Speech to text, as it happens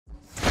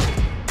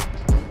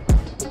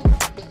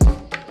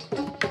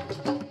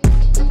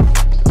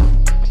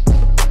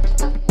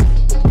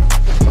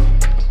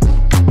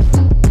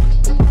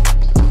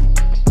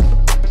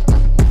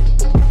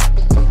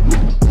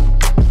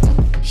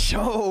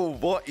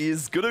What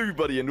is good,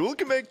 everybody, and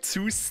welcome back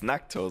to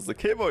Snugtoes.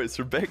 Okay, boys,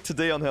 we're back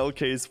today on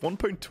Hellcase,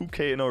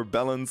 1.2k in our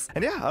balance.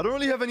 And yeah, I don't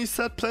really have any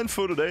set plan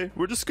for today.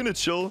 We're just gonna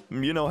chill,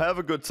 you know, have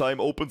a good time,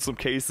 open some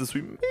cases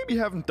we maybe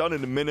haven't done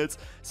in a minute.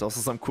 There's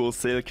also some cool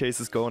sale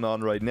cases going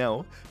on right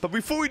now. But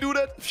before we do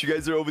that, if you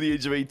guys are over the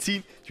age of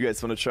 18, if you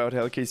guys want to try out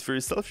Hellcase for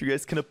yourself, you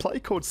guys can apply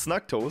code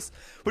Snugtoes,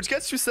 which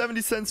gets you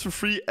 70 cents for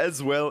free,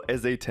 as well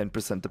as a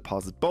 10%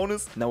 deposit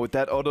bonus. Now, with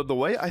that out of the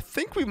way, I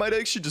think we might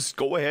actually just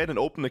go ahead and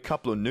open a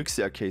couple of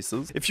Nyxia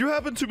cases. If you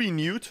happen to be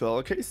new to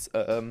Hellcase,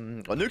 a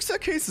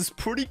Nyxia case is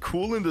pretty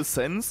cool in the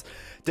sense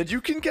that you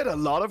can get a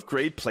lot of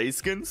great play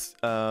skins,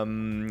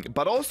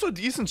 but also a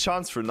decent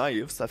chance for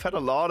knives. I've had a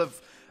lot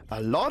of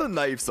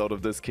knives out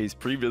of this case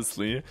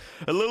previously.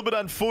 A little bit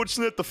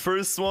unfortunate, the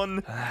first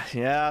one.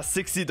 Yeah,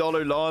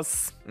 $60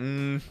 loss.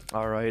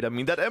 Alright, I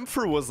mean, that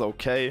Emperor was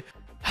okay.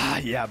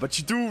 Yeah, but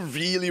you do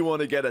really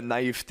want to get a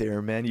knife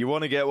there, man. You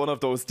want to get one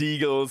of those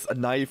deagles, a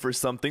knife or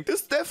something.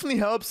 This definitely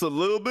helps a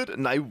little bit,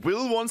 and I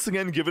will once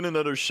again give it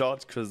another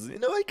shot because, you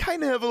know, I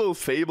kind of have a little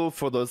fable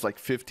for those like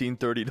 $15,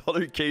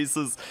 $30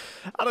 cases.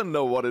 I don't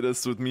know what it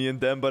is with me and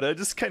them, but I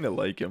just kind of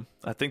like them.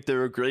 I think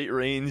they're a great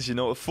range, you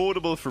know,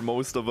 affordable for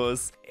most of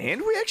us.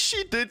 And we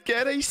actually did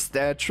get a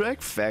stat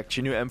track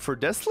faction new M for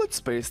Desolate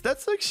Space.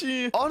 That's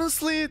actually,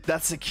 honestly,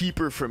 that's a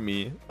keeper for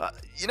me.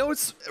 You know,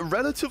 it's a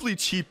relatively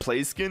cheap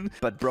play skin,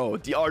 but bro,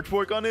 the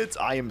artwork on it,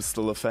 I am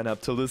still a fan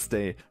up till this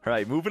day.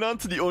 Alright, moving on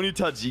to the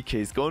Onitaji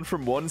case. Going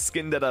from one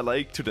skin that I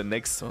like to the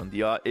next one. The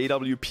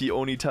AWP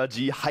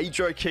Onitaji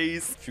Hydra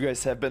case. If you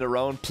guys have been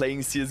around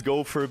playing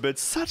CSGO for a bit,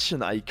 such an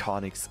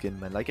iconic skin,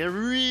 man. Like, I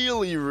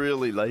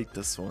really like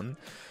this one.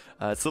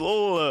 It's a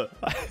little,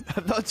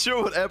 I'm not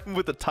sure what happened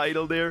with the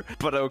title there,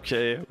 but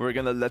okay, we're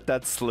gonna let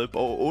that slip.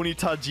 Oh,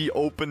 Onitaji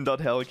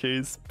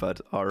open.hellcase,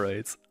 but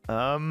alright.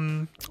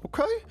 Okay.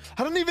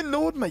 I don't even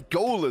know what my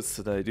goal is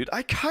today, dude.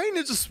 I kind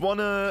of just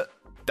wanna...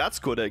 That's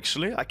good,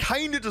 actually. I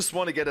kind of just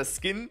want to get a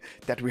skin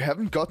that we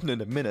haven't gotten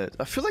in a minute.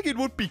 I feel like it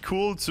would be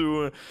cool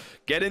to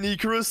get an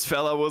Icarus,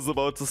 fella was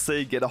about to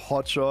say, get a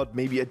Hotshot,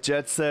 maybe a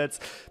Jet Set.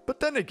 But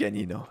then again,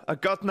 you know, a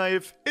gut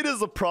knife, it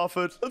is a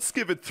profit. Let's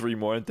give it 3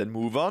 more and then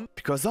move on.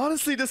 Because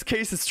honestly, this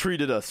case has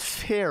treated us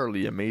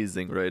fairly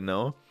amazing right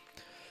now.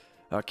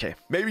 Okay,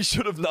 maybe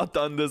should have not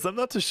done this. I'm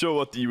not too sure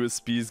what the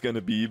USP is gonna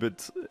be,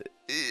 but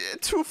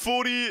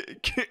 240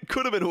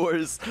 could have been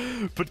worse,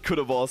 but could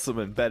have also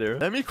been better.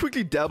 Let me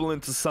quickly dabble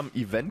into some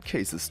event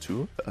cases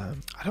too.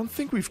 I don't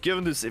think we've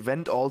given this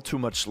event all too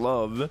much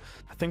love.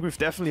 I think we've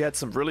definitely had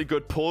some really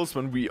good pulls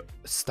when we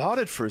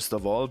started first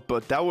of all,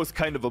 but that was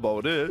kind of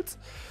about it.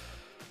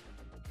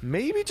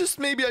 Maybe, just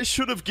maybe I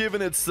should have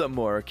given it some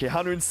more. Okay,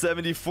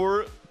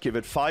 174, give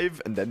it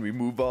 5, and then we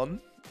move on.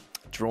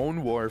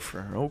 Drone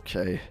warfare,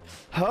 okay.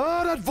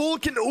 Ah, that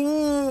Vulcan.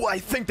 Ooh, I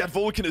think that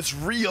Vulcan is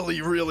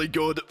really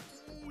good.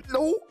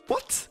 No,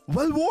 what?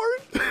 Well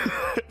worn?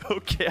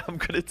 Okay, I'm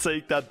gonna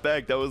take that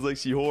back. That was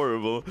actually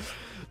horrible.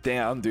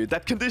 Damn, dude,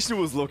 that condition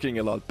was looking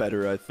a lot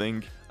better, I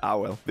think. Ah,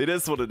 well, it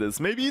is what it is.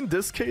 Maybe in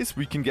this case,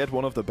 we can get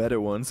one of the better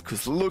ones,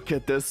 because look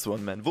at this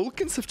one, man.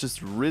 Vulcans have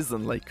just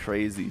risen like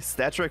crazy.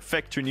 Stat Track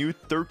Factor New,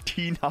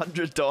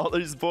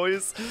 $1,300,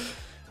 boys.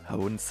 I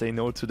wouldn't say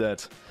no to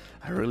that.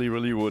 I really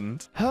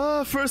wouldn't.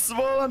 First of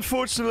all,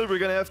 unfortunately, we're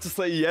gonna have to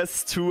say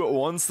yes to,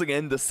 once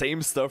again, the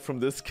same stuff from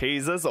this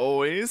case as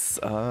always.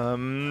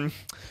 Man,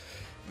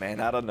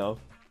 I don't know.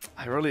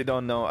 I really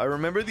don't know. I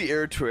remember the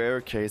air-to-air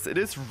case. It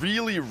is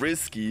really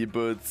risky,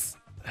 but...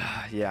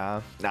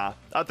 yeah, nah.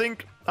 I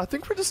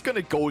think we're just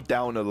gonna go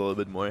down a little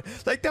bit more.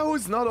 Like, that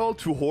was not all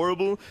too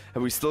horrible,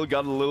 and we still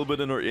got a little bit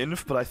in our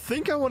inf, but I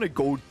think I want to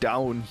go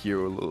down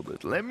here a little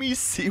bit. Let me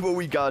see what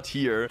we got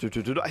here.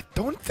 I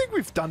don't think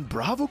we've done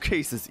Bravo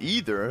cases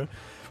either,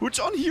 which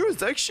on here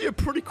is actually a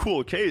pretty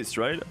cool case,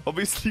 right?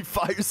 Obviously,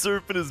 Fire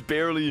Serpent is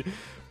barely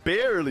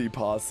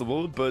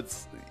possible, but,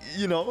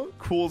 you know,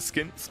 cool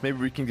skins. Maybe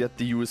we can get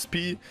the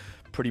USP.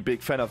 Pretty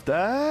big fan of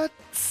that.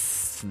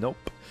 Nope.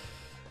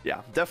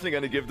 Yeah, definitely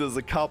gonna give this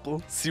a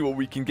couple, see what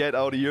we can get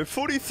out of here.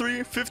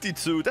 43,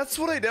 52, that's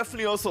what I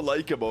definitely also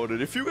like about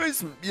it. If you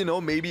guys, you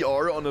know, maybe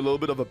are on a little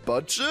bit of a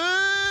budget,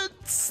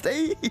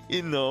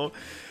 you know,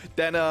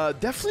 then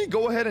definitely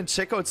go ahead and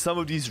check out some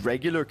of these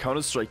regular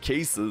Counter-Strike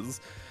cases.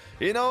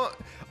 You know,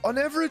 on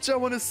average, I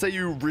want to say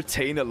you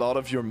retain a lot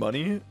of your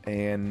money,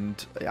 and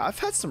yeah, I've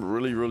had some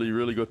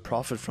really good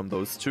profit from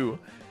those too.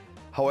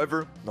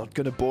 However, not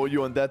gonna bore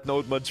you on that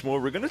note much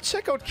more. We're gonna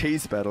check out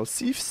case battles,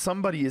 see if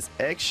somebody is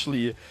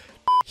actually...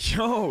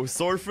 Yo,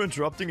 sorry for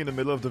interrupting in the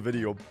middle of the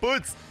video,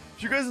 but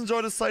if you guys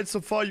enjoyed the site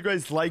so far, you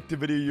guys liked the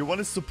video, you want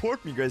to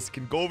support me, you guys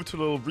can go over to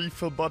the little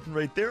refill button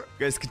right there.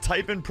 You guys can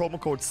type in promo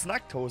code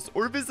Snugtoes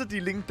or visit the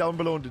link down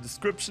below in the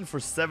description for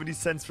 70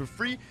 cents for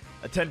free,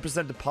 a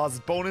 10%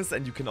 deposit bonus,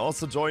 and you can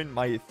also join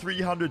my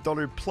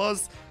 $300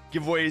 plus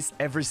giveaways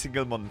every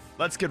single month.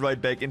 Let's get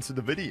right back into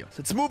the video.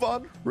 Let's move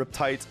on.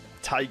 Riptide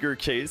Tiger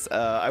case.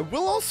 I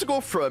will also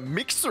go for a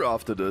mixer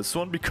after this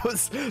one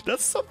because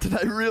that's something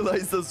I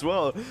realized as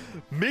well.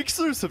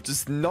 Mixers have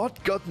just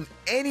not gotten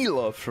any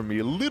love from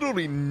me. Literally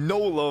absolutely no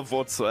love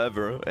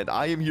whatsoever, and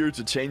I am here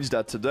to change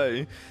that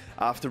today.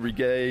 After we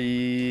go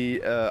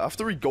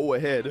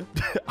ahead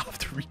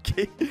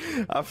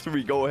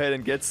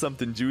and get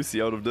something juicy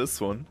out of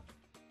this one.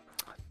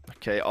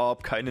 Okay,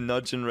 up, kind of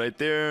nudging right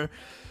there.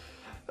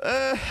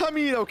 I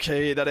mean,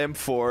 okay, that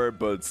M4,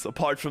 but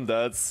apart from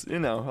that, you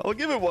know, I'll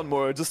give it one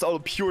more, just out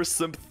of pure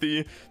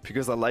sympathy,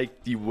 because I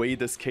like the way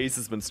this case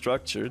has been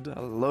structured.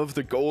 I love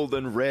the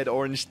golden, red,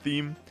 orange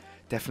theme.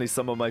 Definitely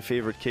some of my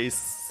favorite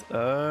case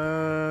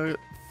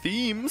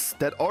themes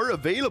that are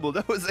available.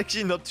 That was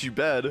actually not too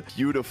bad.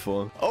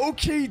 Beautiful.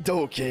 Okay,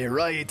 dokie,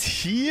 right,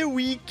 here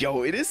we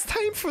go. It is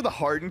time for the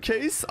hardened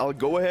case. I'll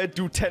go ahead,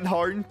 do 10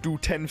 hardened, do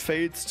 10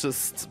 fades,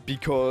 just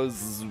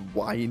because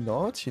why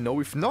not? You know,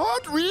 if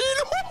not, really?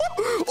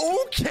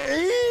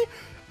 Okay.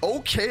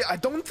 Okay, I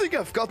don't think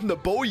I've gotten the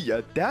bow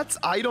yet. That's,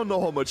 I don't know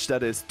how much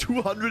that is.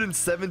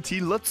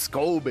 270, let's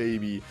go,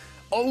 baby.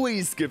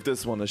 Always give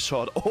this one a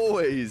shot.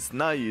 Always.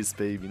 Nice,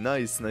 baby.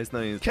 Nice, nice,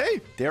 nice.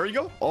 Okay, there we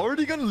go.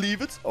 Already gonna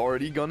leave it.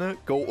 Already gonna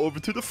go over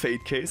to the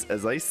fade case,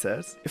 as I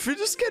said. If we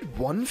just get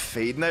one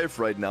fade knife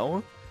right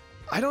now,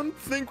 I don't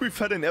think we've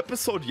had an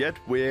episode yet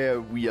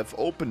where we have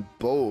opened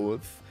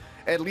both.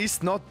 At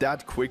least not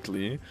that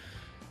quickly.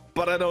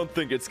 But I don't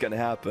think it's gonna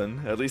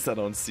happen. At least I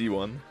don't see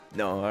one.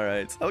 No,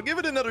 alright. I'll give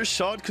it another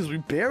shot because we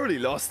barely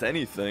lost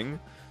anything.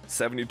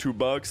 72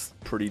 bucks.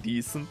 Pretty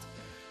decent.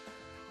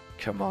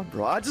 Come on,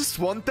 bro. I just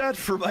want that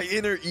for my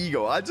inner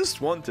ego. I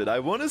just want it. I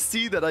want to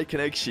see that I can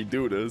actually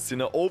do this. You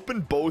know,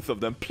 open both of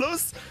them.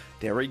 Plus,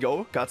 there we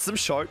go. Got some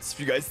shards. If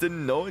you guys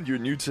didn't know and you're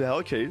new to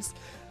Hellcase,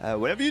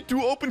 whenever you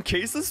do open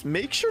cases,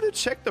 make sure to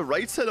check the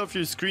right side of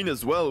your screen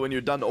as well when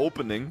you're done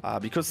opening.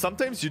 Because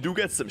sometimes you do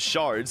get some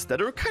shards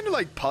that are kind of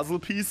like puzzle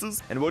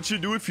pieces. And what you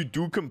do if you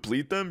do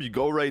complete them, you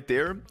go right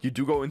there. You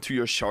do go into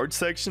your shard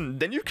section.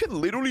 Then you can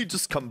literally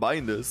just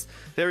combine this.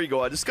 There you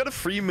go. I just got a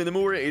free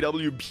Minimaware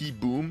AWP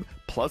boom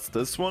plus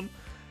this one,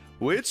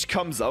 which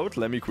comes out.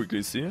 Let me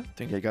quickly see. I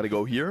think I gotta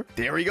go here.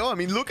 There we go. I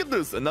mean, look at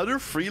this. Another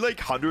free, like,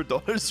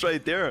 $100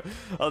 right there.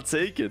 I'll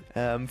take it.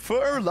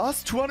 For our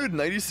last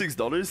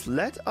 $296,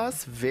 let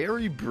us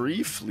very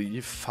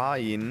briefly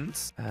find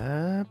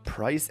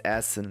price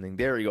ascending.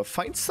 There we go.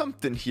 Find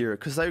something here,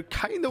 because I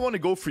kind of want to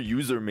go for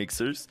user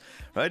mixers,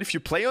 right? If you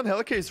play on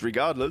Hellcase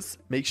regardless,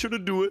 make sure to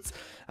do it.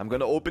 I'm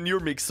gonna open your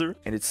mixer,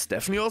 and it's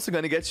definitely also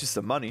gonna get you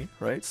some money,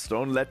 right? So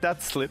don't let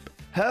that slip.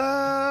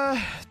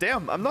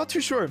 Damn, I'm not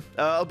too sure.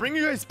 I'll bring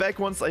you guys back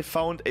once I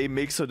found a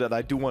mixer that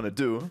I do want to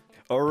do.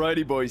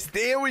 Alrighty, boys,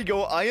 there we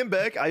go. I am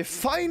back. I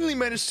finally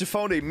managed to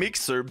find a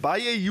mixer by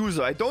a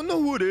user. I don't know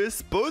who it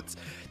is, but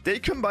they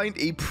combined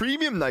a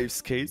premium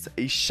knives case,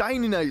 a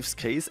shiny knives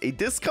case, a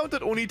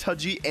discounted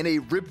Onitaji, and a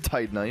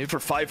riptide knife for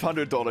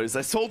 $500.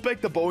 I sold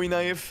back the Bowie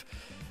knife.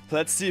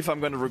 Let's see if I'm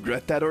gonna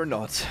regret that or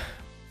not.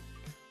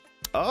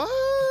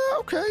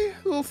 Okay.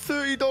 A little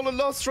 $30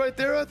 loss right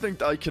there. I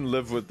think I can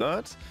live with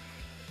that.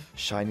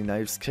 Shiny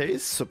knives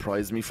case.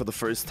 Surprised me for the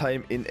first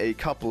time in a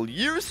couple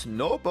years.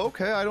 Nope.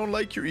 Okay. I don't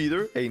like you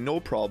either. Hey, no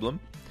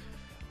problem.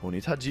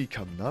 Onitaji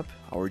coming up.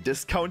 Our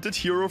discounted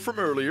hero from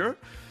earlier.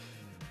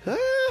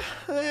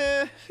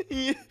 I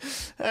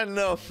don't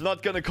know.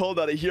 Not gonna call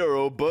that a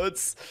hero,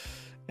 but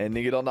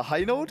ending it on a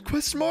high note?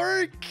 Question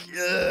mark?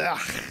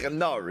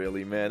 Not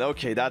really, man.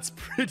 Okay, that's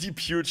pretty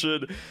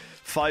putrid.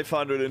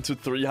 500 into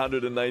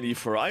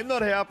 394. I'm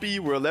not happy.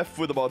 We're left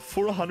with about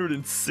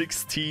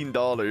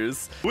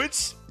 $416,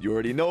 which you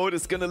already know it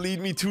is gonna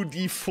lead me to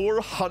the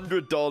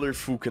 $400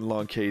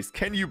 Fukenlong case.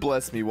 Can you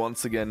bless me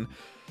once again?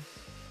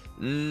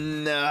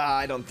 Nah,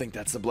 I don't think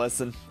that's a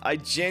blessing. I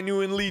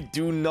genuinely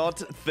do not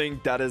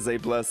think that is a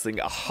blessing.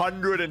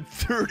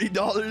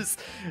 $130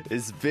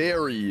 is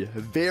very,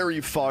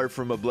 very far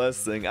from a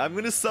blessing. I'm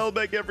gonna sell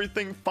back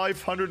everything.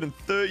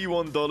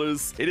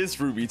 $531. It is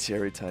Ruby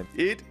Cherry time.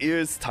 It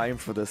is time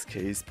for this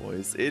case,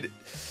 boys.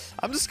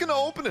 I'm just gonna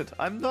open it.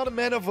 I'm not a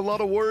man of a lot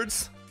of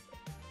words.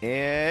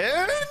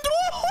 And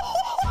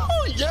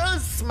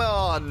yes,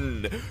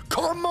 man!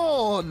 Come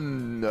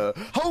on!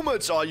 How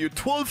much are you?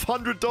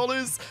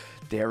 $1,200?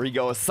 There we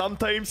go.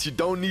 Sometimes you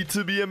don't need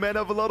to be a man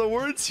of a lot of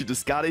words. You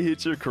just gotta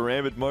hit your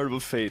Karambit Marble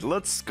Fate.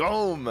 Let's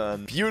go,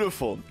 man.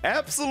 Beautiful.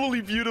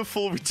 Absolutely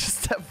beautiful. We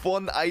just have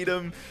one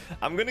item.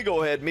 I'm gonna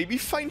go ahead, maybe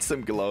find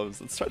some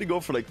gloves. Let's try to go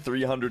for like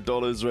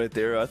 $300 right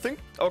there. I think,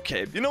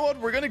 okay, you know what?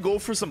 We're gonna go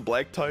for some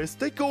black ties.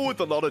 They go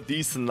with a lot of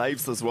decent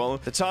knives as well.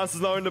 The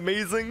chances aren't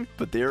amazing,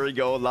 but there we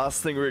go.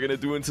 Last thing we're gonna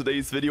do in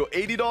today's video,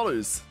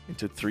 $80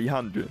 into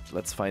 300.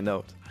 Let's find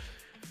out.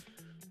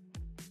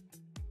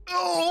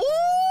 Oh!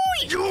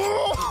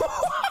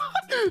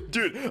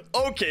 Dude,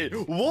 okay,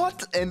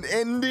 what an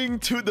ending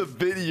to the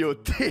video.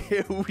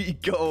 There we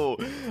go.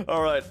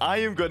 All right, I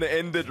am gonna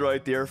end it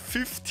right there.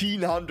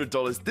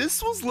 $1,500.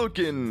 This was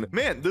looking,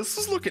 man, this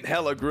was looking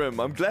hella grim.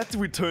 I'm glad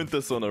we turned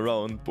this one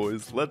around,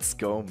 boys. Let's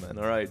go, man.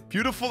 All right,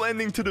 beautiful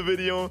ending to the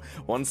video.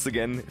 Once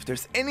again, if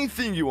there's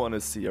anything you want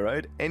to see, all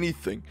right,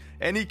 anything,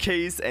 any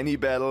case, any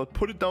battle,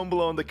 put it down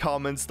below in the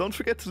comments. Don't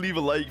forget to leave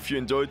a like if you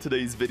enjoyed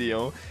today's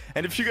video.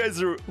 And if you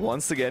guys are,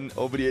 once again,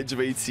 over the age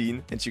of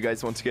 18 and you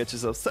guys want to get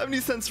yourself 70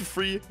 cents for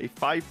free, a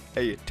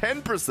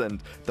 10%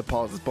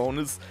 deposit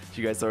bonus.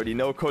 You guys already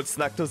know code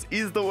Snugtoes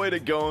is the way to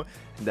go.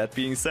 And that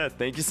being said,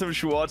 thank you so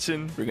much for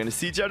watching. We're gonna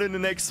see each other in the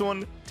next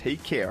one.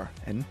 Take care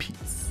and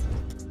peace.